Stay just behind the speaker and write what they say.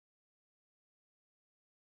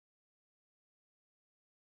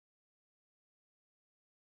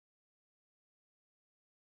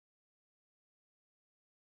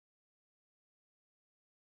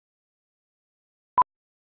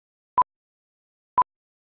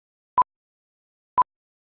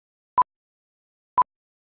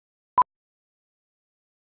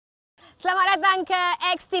Selamat datang ke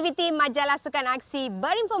Xtiviti, majalah sukan aksi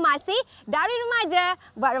berinformasi dari remaja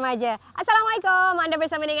buat remaja. Assalamualaikum, anda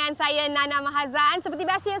bersama dengan saya Nana Mahazan. Seperti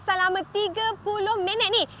biasa selama 30 minit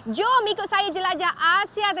ni, jom ikut saya jelajah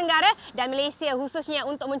Asia Tenggara dan Malaysia khususnya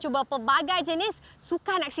untuk mencuba pelbagai jenis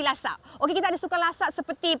sukan aksi lasak. Okey, kita ada sukan lasak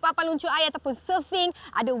seperti papan luncur air ataupun surfing,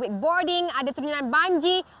 ada wakeboarding, ada turunan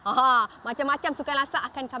bungee. Macam-macam sukan lasak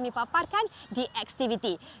akan kami paparkan di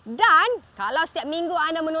Xtiviti. Dan kalau setiap minggu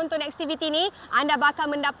anda menonton Xtiviti ni, anda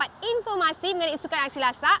bakal mendapat informasi mengenai sukan aksi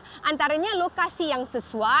lasak, antaranya lokasi yang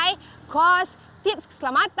sesuai, kos, tips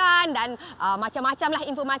keselamatan dan macam-macam lah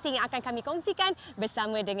informasi yang akan kami kongsikan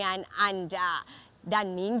bersama dengan anda.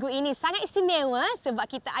 Dan minggu ini sangat istimewa sebab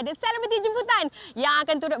kita ada selebriti jemputan yang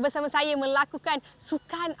akan turut bersama saya melakukan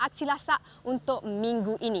sukan aksi lasak untuk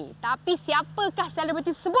minggu ini. Tapi siapakah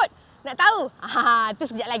selebriti tersebut? Nak tahu? Itu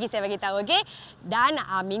sekejap lagi saya bagi tahu, okey? Dan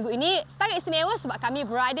minggu ini sangat istimewa sebab kami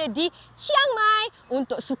berada di Chiangmai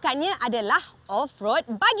untuk sukannya adalah off-road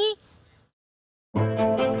buggy.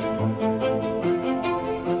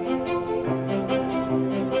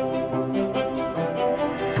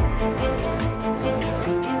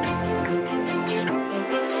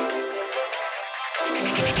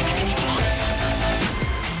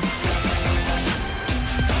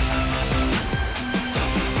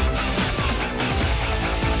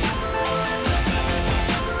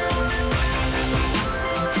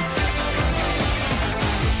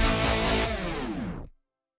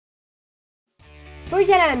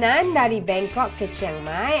 Perjalanan dari Bangkok ke Chiang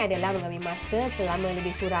Mai adalah mengambil masa selama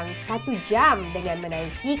lebih kurang 1 jam dengan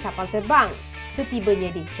menaiki kapal terbang. Setibanya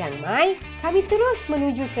di Chiang Mai, kami terus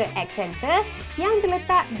menuju ke X Center yang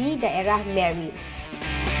terletak di daerah Mary.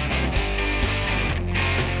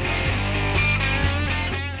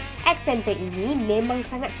 X Center ini memang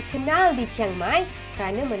sangat terkenal di Chiang Mai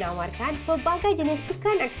kerana menawarkan pelbagai jenis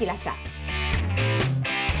sukan aksi lasak.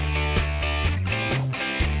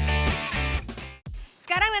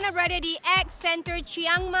 Sekarang Nana berada di X Center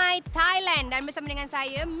Chiang Mai, Thailand dan bersama dengan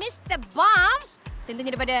saya Mr. Bam,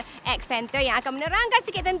 tentunya daripada X Center yang akan menerangkan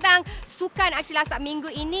sikit tentang sukan aksi lasak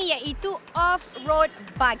minggu ini iaitu off-road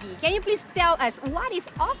buggy. Can you please tell us what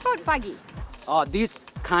is off-road buggy? This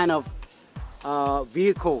kind of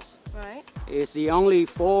vehicle is the only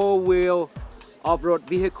four-wheel off-road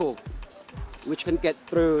vehicle which can get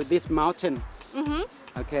through this mountain.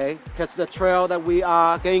 Okay, because the trail that we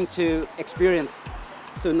are going to experience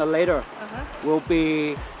sooner or later will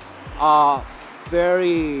be a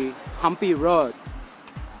very humpy road,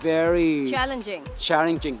 very challenging.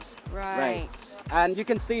 Right. And you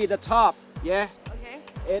can see the top, yeah? Okay.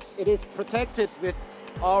 It is protected with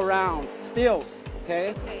all round steels,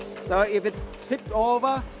 okay? So if it tipped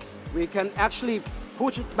over, we can actually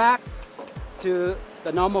push it back to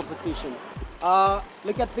the normal position.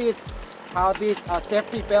 Look at this, how this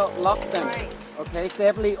safety belt lock them. Okay,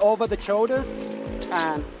 safely over the shoulders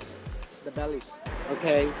and the belly.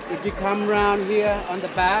 Okay, if you come around here on the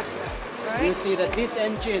back, you see that this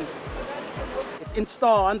engine is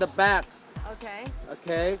installed on the back.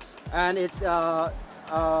 Okay, and it's a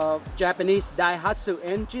Japanese Daihatsu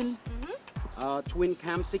engine, twin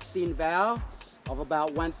cam 16 valve of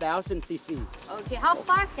about 1000 cc. Okay, how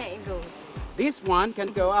fast can it go? This one can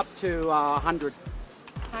go up to 100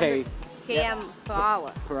 km per hour.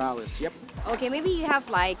 Per hour, yep. Okay, maybe you have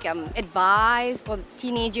like advice for the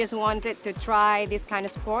teenagers who wanted to try this kind of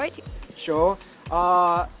sport? Sure.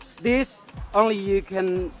 This only you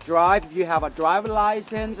can drive if you have a driver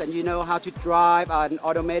license and you know how to drive an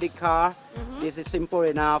automatic car. This is simple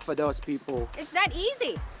enough for those people. It's that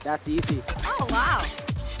easy? That's easy. Oh, wow.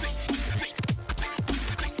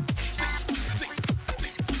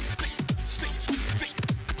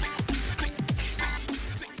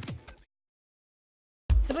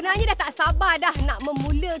 Sebenarnya dah tak sabar dah nak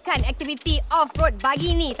memulakan aktiviti off-road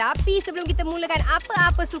buggy ni. Tapi sebelum kita mulakan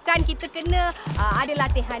apa-apa sukan, kita kena ada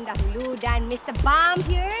latihan dahulu. Dan Mr. Bam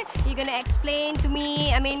here, you're gonna explain to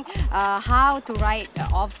me, how to ride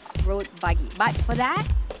off-road buggy. But for that,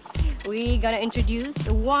 we're gonna introduce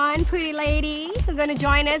the one pretty lady who's gonna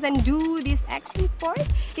join us and do this action sport.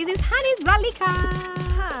 This is Haniz Zalikha.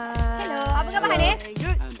 Hi. Hello, apa khabar Haniz?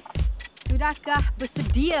 Good. Sudahkah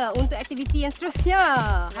bersedia untuk aktiviti yang seterusnya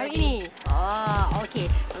hari ini? Okay.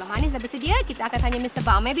 Kalau Haniz dah bersedia, kita akan tanya Mr.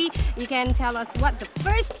 Bam. Maybe you can tell us what the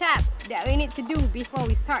first step that we need to do before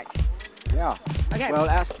we start. Yeah. Okay. Well,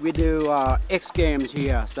 as we do X Games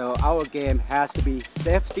here, so our game has to be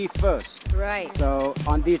safety first. Right. So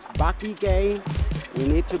on this buggy game, we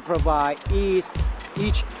need to provide each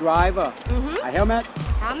driver a helmet.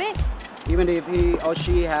 Helmet? Even if he or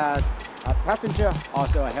she has passenger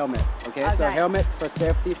also a helmet. Okay, so helmet for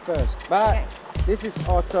safety first. But this is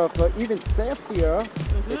also for even safetier.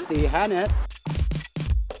 It's the harness.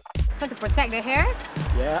 So to protect the hair?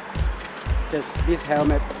 Yeah, because this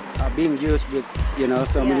helmet are being used with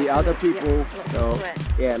so many other people. So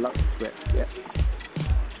lots of sweat. Yeah.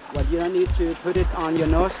 But you don't need to put it on your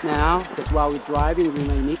nose now, because while we're driving, we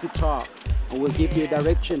may need to talk, and we'll give you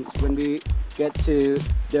directions when we get to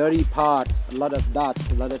dirty parts, a lot of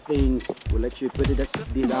dust, a lot of things. We'll let you put it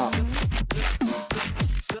this out.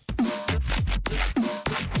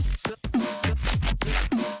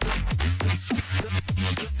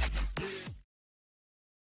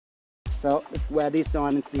 So let's wear this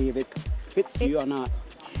on and see if it fits you or not.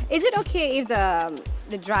 Is it okay if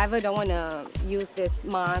the driver don't want to use this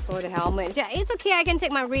mask or the helmet? It's okay, I can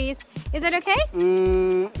take my risk. Is that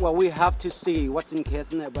okay? Well, we have to see what's in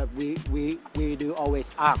case, but we do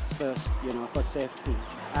always ask first, for safety.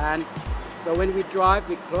 And so when we drive,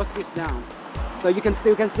 we close this down, so you can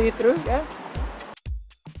still see through. Yeah.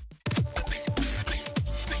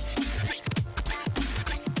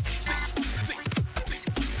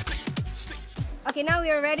 Okay, now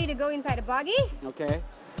we are ready to go inside the buggy. Okay.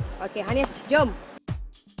 Okay, Haniz, jump.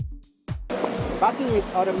 Buggy is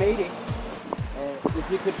automatic. If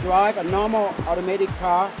you could drive a normal automatic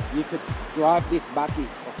car, you could drive this buggy.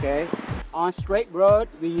 Okay. On straight road,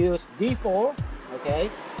 we use D4.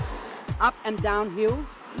 Okay. Up and downhill,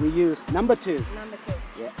 we use number 2. Number 2.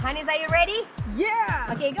 Yeah. Haniz, are you ready?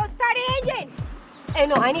 Yeah. Okay, go start the engine.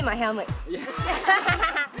 No, I need my helmet. Yeah.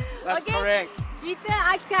 That's correct. Kita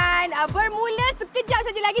akan bermula sekejap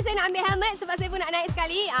saja lagi. Saya nak ambil helmet sebab saya pun nak naik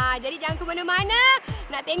sekali. Jadi jangan ke mana-mana.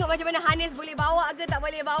 Nak tengok macam mana Haniz boleh bawa ke tak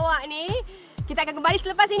boleh bawa ni. Kita akan kembali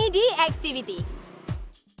selepas ini di Xtiviti.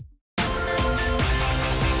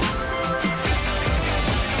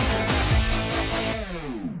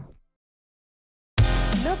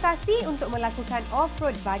 Lokasi untuk melakukan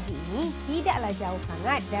off-road bagi ini tidaklah jauh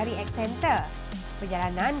sangat dari X-Center.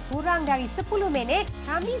 Perjalanan kurang dari 10 minit,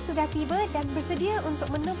 kami sudah tiba dan bersedia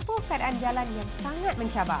untuk menempuh keadaan jalan yang sangat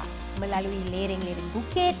mencabar. Melalui lereng-lereng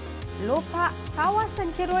bukit, lopak,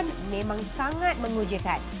 kawasan cerun memang sangat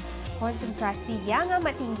mengujakan. Konsentrasi yang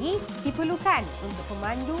amat tinggi diperlukan untuk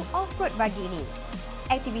pemandu off-road bagi ini.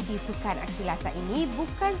 Aktiviti sukan aksi lasak ini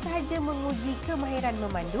bukan sahaja menguji kemahiran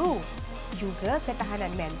memandu, juga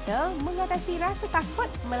ketahanan mental mengatasi rasa takut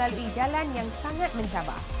melalui jalan yang sangat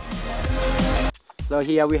mencabar. So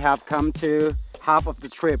here we have come to half of the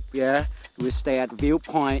trip. Yeah, we stay at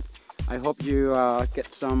viewpoint. I hope you got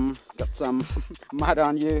some mud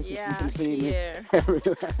on you. Yeah, you can clean here. It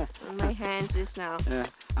everywhere. My hands just now. Yeah.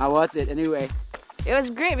 How was it anyway? It was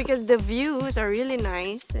great because the views are really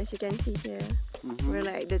nice, as you can see here. We're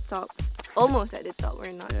like at the top, almost at the top.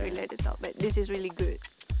 We're not really at the top, but this is really good.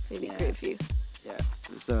 Really great view. Yeah.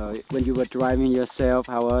 So when you were driving yourself,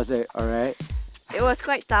 how was it? All right. It was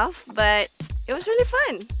quite tough, but it was really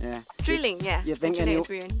fun. Yeah. Thrilling, yeah. You think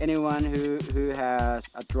anyone who has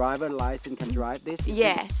a driver license can drive this?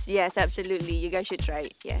 Yes, yes, absolutely. You guys should try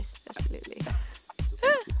it. Yes, absolutely.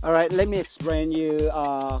 All right, let me explain you,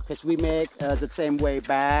 because we make the same way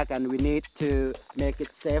back, and we need to make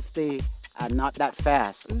it safety and not that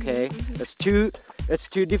fast. Okay, it's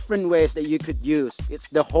two different ways that you could use.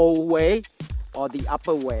 It's the whole way or the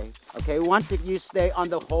upper way. Okay, once if you stay on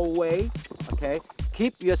the whole way, okay,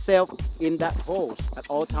 keep yourself in that hose at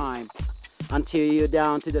all time until you're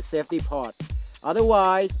down to the safety part.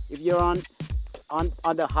 Otherwise, if you're on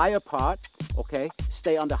the higher part, okay,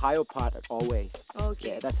 stay on the higher part always.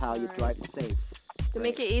 Okay. Yeah, that's how you drive it safe. To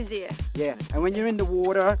make it easier. Yeah, and when you're in the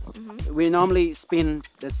water, we normally spin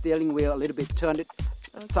the steering wheel a little bit, turn it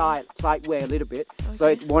sideways a little bit, so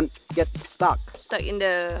it won't get stuck. Stuck in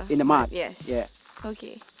the mud. Yes. Yeah.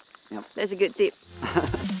 Okay. Yep. That's a good tip.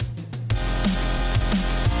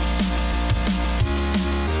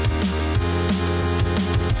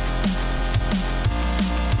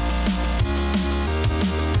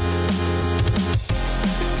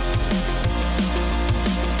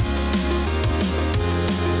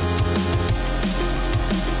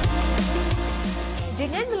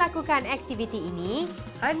 Dengan melakukan aktiviti ini,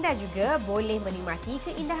 anda juga boleh menikmati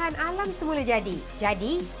keindahan alam semula jadi.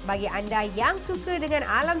 Jadi, bagi anda yang suka dengan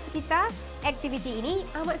alam sekitar, aktiviti ini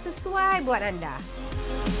amat sesuai buat anda.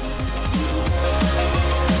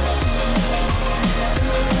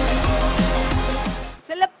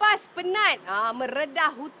 Selepas penat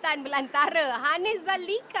meredah hutan belantara, Haniz,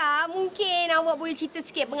 Zalikha, mungkin awak boleh cerita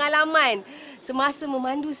sikit pengalaman semasa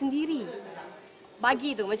memandu sendiri.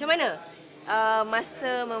 Bagi tu macam mana?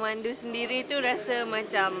 Masa memandu sendiri tu rasa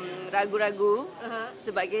macam ragu-ragu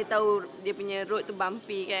sebab kita tahu dia punya road tu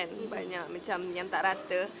bumpy kan, banyak macam yang tak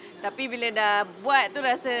rata. Tapi bila dah buat tu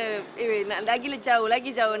rasa nak lagi jauh,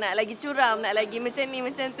 nak lagi curam, nak lagi macam ni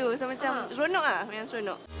macam tu. So macam seronok lah, memang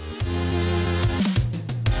seronok.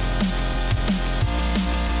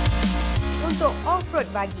 Untuk off-road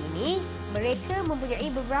bagi ini, mereka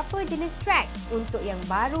mempunyai beberapa jenis trek. Untuk yang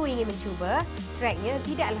baru ingin mencuba, treknya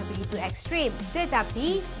tidaklah begitu ekstrim.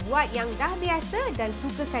 Tetapi, buat yang dah biasa dan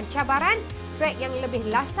sukakan cabaran, trek yang lebih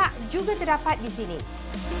lasak juga terdapat di sini.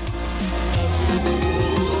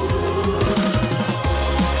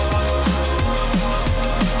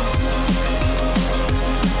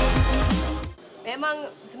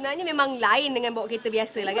 Sebenarnya memang lain dengan bawa kereta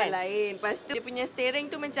biasa lah kan? Lain. Lepas tu dia punya steering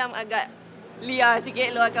tu macam agak liar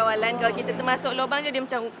sikit, luar kawalan. Kalau kita termasuk lubang je dia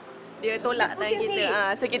macam dia tolak tangan kita.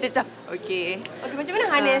 So kita macam okey. Okey, macam mana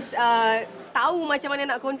Haniz tahu macam mana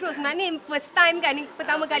nak control? Sebenarnya first time kan, ni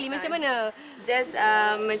pertama kali macam mana? Just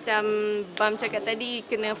macam Bam cakap tadi,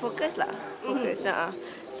 kena fokus lah. Fokus.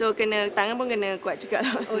 So tangan pun kena kuat juga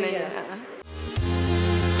lah sebenarnya.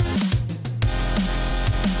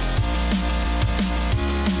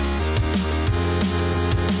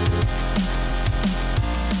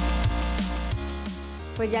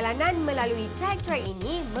 Perjalanan melalui trek-trek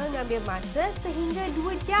ini mengambil masa sehingga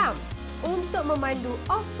 2 jam. Untuk memandu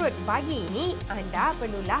off-road bagi ini, anda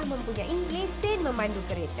perlulah mempunyai lesen memandu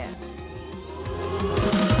kereta.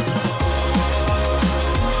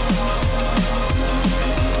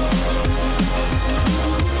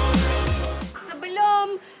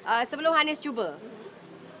 Sebelum Haniz cuba,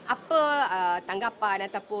 apa tanggapan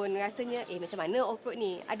ataupun rasanya macam mana off-road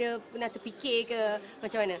ni? Ada pernah terfikir ke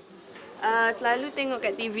macam mana? Selalu tengok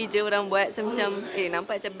kat TV je orang buat. So macam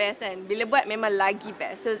nampak macam best kan. Bila buat memang lagi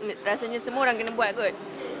best. So rasanya semua orang kena buat kot,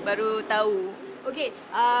 baru tahu. Okey,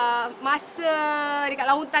 masa dekat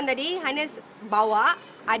lautan tadi Haniz bawa,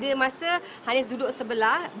 ada masa Haniz duduk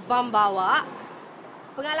sebelah, Bam bawa.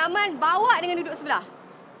 Pengalaman bawa dengan duduk sebelah,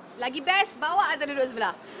 lagi best bawa atau duduk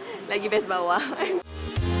sebelah? Lagi best bawa.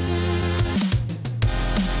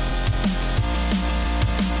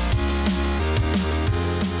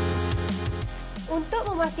 Untuk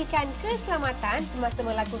memastikan keselamatan semasa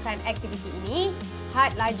melakukan aktiviti ini,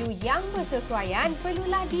 had laju yang bersesuaian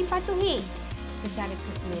perlulah dipatuhi. Secara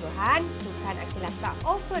keseluruhan, sukan aksi lasak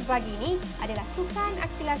off-road bagi ini adalah sukan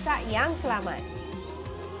aksi lasak yang selamat.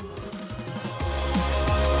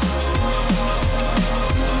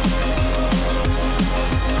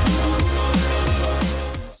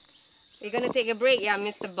 We're gonna take a break,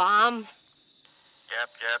 Mr. Bam.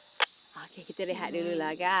 Yep. Okey, kita rehat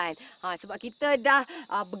dululah kan. Sebab kita dah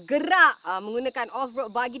bergerak menggunakan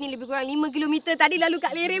off-road bagi ni lebih kurang 5 km tadi lalu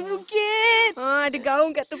kat lereng bukit. Ada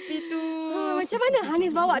gaung kat tepi tu. Macam mana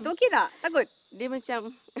Haniz bawa tu? Okey tak? Takut? Dia macam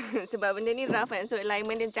sebab benda ni rough kan, so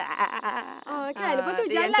alignment dia macam kan, lepas tu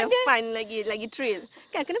jalan macam dia fun lagi thrill.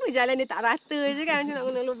 Kan kenapa jalan dia tak rata je kan? Macam nak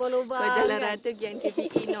guna lubang-lubang. Kalau jalan kan? rata gian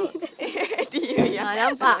KPI Nox. Dia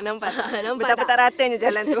nampak. Nampak tak? Betapa tak ratanya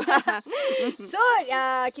jalan tu. So,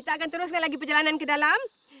 kita akan teruskan lagi perjalanan ke dalam.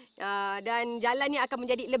 Dan jalan ni akan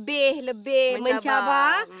menjadi lebih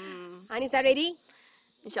mencabar. Haniz dah ready?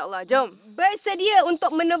 InsyaAllah, jom. Bersedia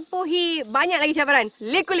untuk menempuhi banyak lagi cabaran?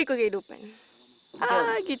 Liku-liku kehidupan.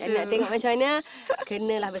 Gitu. Dan nak tengok macam mana,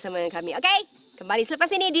 kenalah bersama dengan kami. Okey? Kembali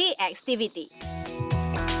selepas ini di Xtiviti.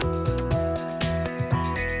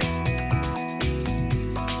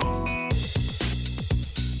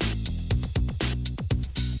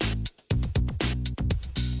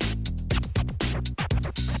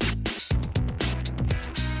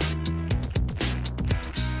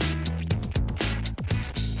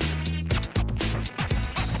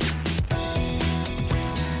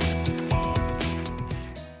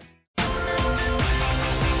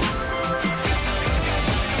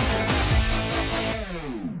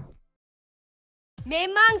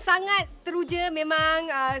 Memang sangat teruja, memang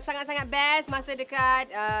sangat-sangat best masa dekat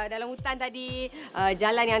dalam hutan tadi,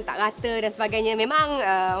 jalan yang tak rata dan sebagainya. Memang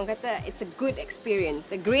orang kata it's a good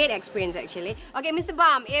experience, a great experience actually. Okay, Mr.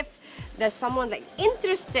 Bam, if there's someone like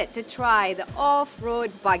interested to try the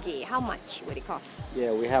off-road buggy, how much would it cost?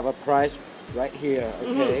 Yeah, we have a price right here,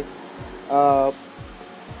 okay?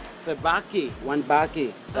 The buggy, one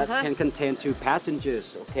buggy, that can contain 2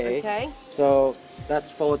 passengers, okay? Okay. So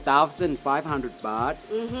that's 4,500 baht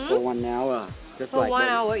for 1 hour. Just For like 1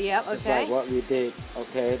 hour, yeah, Just okay. like what we did,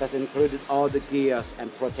 okay? That's included all the gears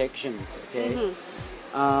and protections, okay?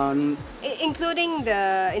 Including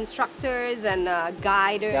the instructors and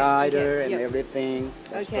guider. Guider and Yep. everything.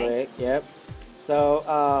 That's Okay. correct, yep. So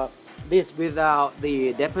this without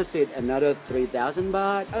the deposit, another 3,000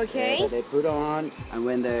 baht. Okay. That they put on, and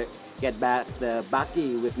when they get back the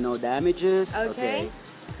bakkie with no damages, Okay.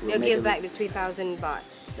 we'll They'll make give them- back the 3,000 baht.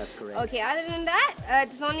 That's correct. Okay, other than that,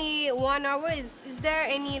 it's only 1 hour. Is there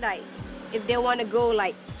any, like, if they want to go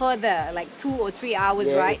like further, like 2 or 3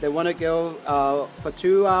 hours, Yeah, right? if they want to go for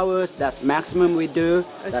 2 hours, that's maximum we do.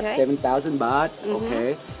 That's Okay. 7,000 baht.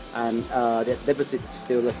 Okay, and the deposit is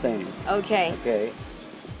still the same. Okay. Okay.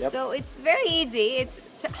 Yep. So it's very easy. It's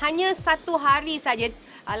hanya 1 hari saja.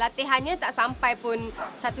 Latihannya tak sampai pun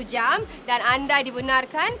 1 jam dan anda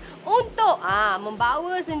dibenarkan untuk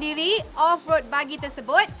membawa sendiri off-road buggy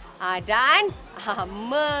tersebut dan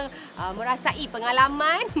merasai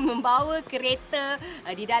pengalaman membawa kereta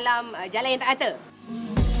di dalam jalan yang tak rata.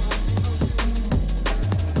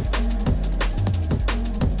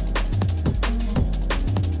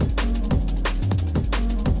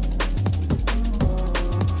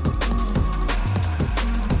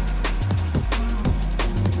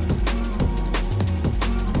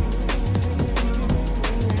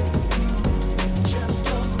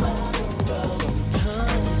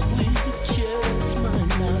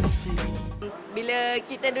 Bila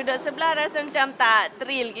kita duduk sebelah rasa macam tak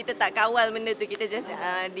thrill, kita tak kawal benda tu, kita just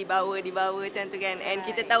dibawa macam tu kan. And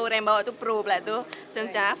kita tahu orang bawa tu pro pula tu, so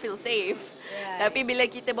macam I feel safe. Tapi bila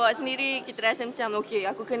kita bawa sendiri, kita rasa macam okay,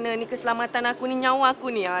 aku kena ni keselamatan aku ni, nyawa aku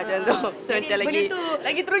ni macam tu. So Jadi macam benda tu-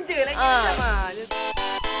 lagi teruja lagi macam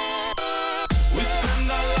We spend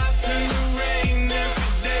our life in the rain. Every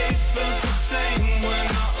day feels the same when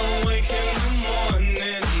I awake in the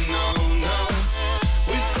morning. No, no.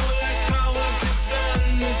 We feel like our work is done.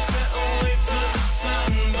 We sit and wait for the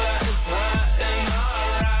sun, but it's hot in our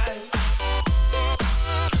eyes.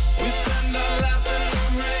 We spend our life in the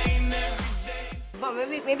rain every day. But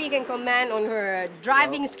maybe you can comment on her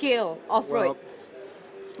driving skill off-road.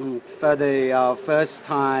 For the first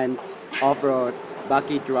time off-road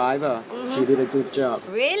bakkie driver, she did a good job.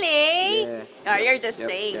 Really? Yeah. Oh, you're just Yep,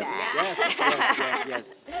 saying yep. that. Yes.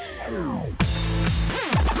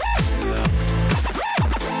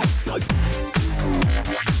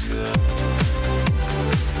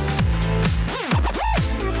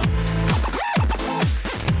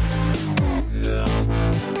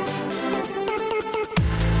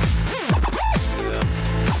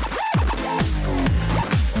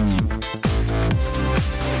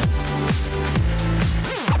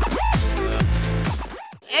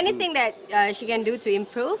 Anything that she can do to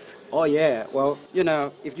improve? Oh yeah. Well, you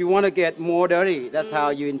know, if you want to get more dirty, that's how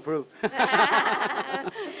you improve.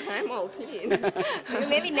 I'm all clean.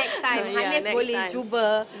 Maybe next time Yeah, Haniz next boleh time. cuba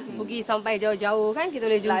pergi sampai jauh-jauh kan, kita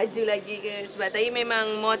boleh jumpa. Laju lagi ke, sebab tadi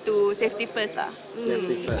memang more to safety first lah.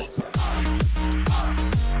 Safety first.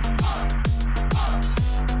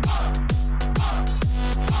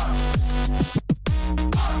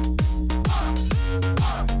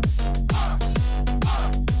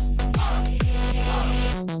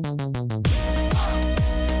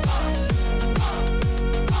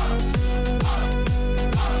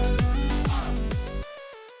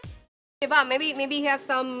 But maybe you have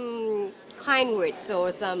some kind words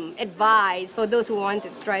or some advice for those who want to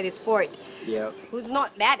try this sport, Yeah. who's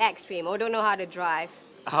not that extreme or don't know how to drive.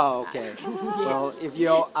 Oh, okay. Well, if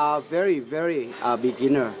you're a very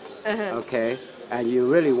beginner, okay, and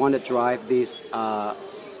you really want to drive this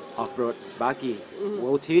off-road bakkie,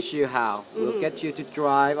 we'll teach you how. We'll get you to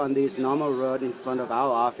drive on this normal road in front of our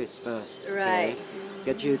office first. Right.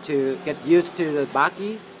 Okay? Get used to the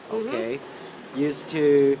bakkie, okay, used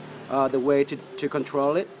to the way to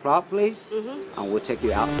control it properly, and we'll take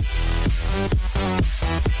you out.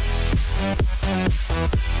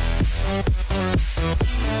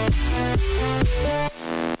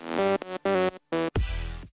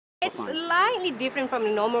 It's slightly different from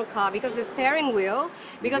the normal car because the steering wheel,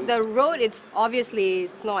 because the road, it's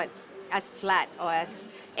not as flat or as,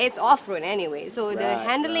 it's off-road anyway. So the Right,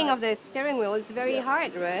 handling right. of the steering wheel is very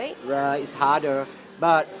hard, right? Right, it's harder,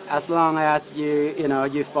 but as long as you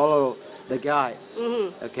follow the guide,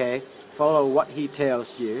 okay, follow what he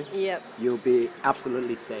tells you, Yep. you'll be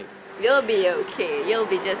absolutely safe. You'll be okay. You'll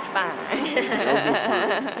be just fine.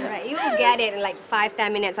 Right, you will get it in like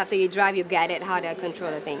 5-10 minutes after you drive. You get it how to control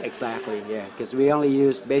the thing. Exactly, yeah, because we only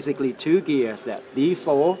use basically 2 gears, that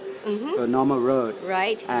D4 for normal road,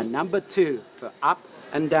 Right. and number 2 for up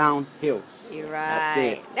and down hills. You're That's it.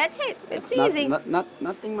 right. That's it. It's That's easy.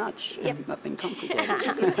 Nothing much. Yep. Nothing complicated.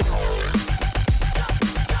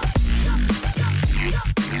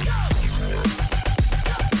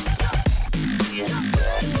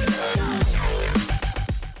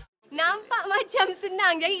 Nampak macam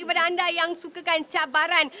senang. Jadi kepada anda yang sukakan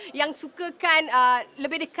cabaran, yang sukakan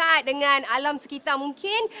lebih dekat dengan alam sekitar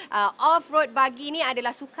mungkin, off-road buggy ni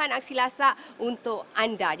adalah sukan aksi lasak untuk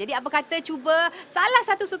anda. Jadi apa kata cuba salah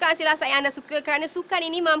satu sukan aksi lasak yang anda suka, kerana sukan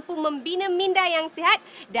ini mampu membina minda yang sihat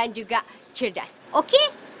dan juga cerdas.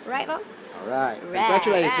 Okey? Right, Bang? Alright.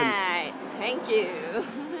 Congratulations. Right. Thank you.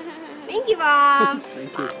 Thank you, Bang.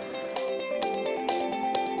 Thank you.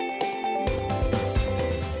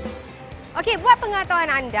 Okey, buat pengetahuan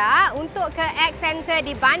anda, untuk ke X Center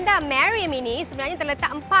di Bandar Mariam ini sebenarnya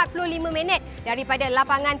terletak 45 minit daripada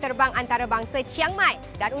lapangan terbang antarabangsa Chiangmai.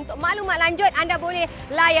 Dan untuk maklumat lanjut, anda boleh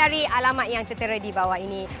layari alamat yang tertera di bawah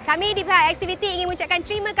ini. Kami di pihak Xtiviti ingin mengucapkan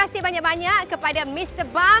terima kasih banyak-banyak kepada Mr.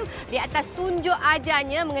 Bam di atas tunjuk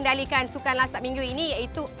ajarnya mengendalikan sukan lasak minggu ini,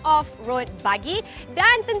 iaitu off-road buggy.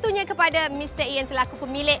 Dan tentunya kepada Mr. Ian selaku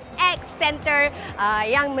pemilik X Center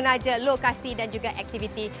yang menaja lokasi dan juga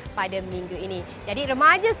aktiviti pada minggu ini. Jadi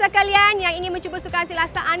remaja sekalian yang ingin mencuba sukan aksi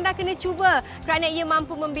lasak, anda kena cuba kerana ia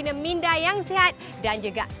mampu membina minda yang sihat dan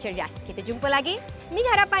juga cerdas. Kita jumpa lagi minggu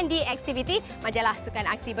hadapan di Xtiviti, majalah sukan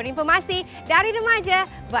aksi berinformasi dari remaja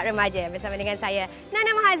buat remaja, bersama dengan saya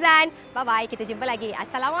Nana Mahazan. Bye-bye, kita jumpa lagi.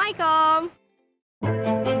 Assalamualaikum.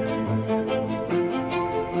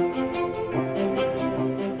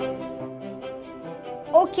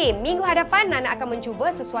 Okey, minggu hadapan Nana akan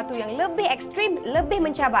mencuba sesuatu yang lebih ekstrim, lebih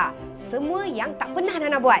mencabar. Semua yang tak pernah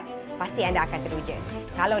Nana buat. Pasti anda akan teruja.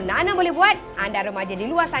 Kalau Nana boleh buat, anda remaja di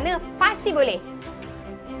luar sana pasti boleh.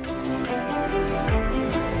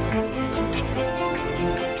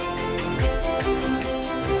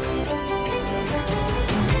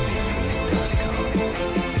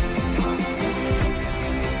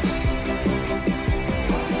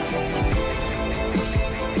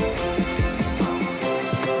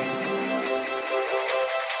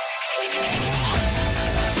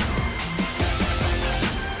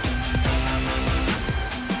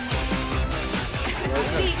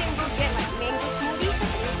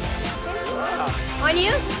 On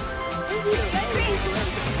you?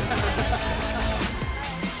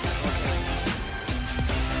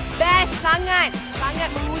 Best sangat. Sangat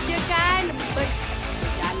mengujakan.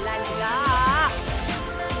 Berjalan pula.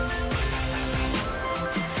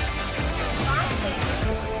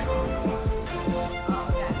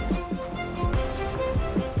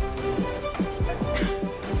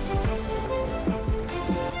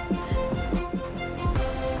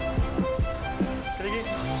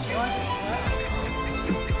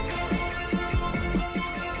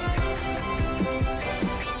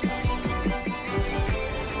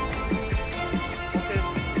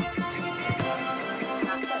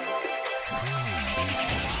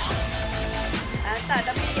 Tak,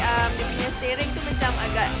 tapi dia punya steering tu macam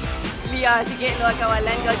agak liar sikit luar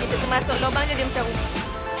kawalan. Kalau kita termasuk lubang je, dia macam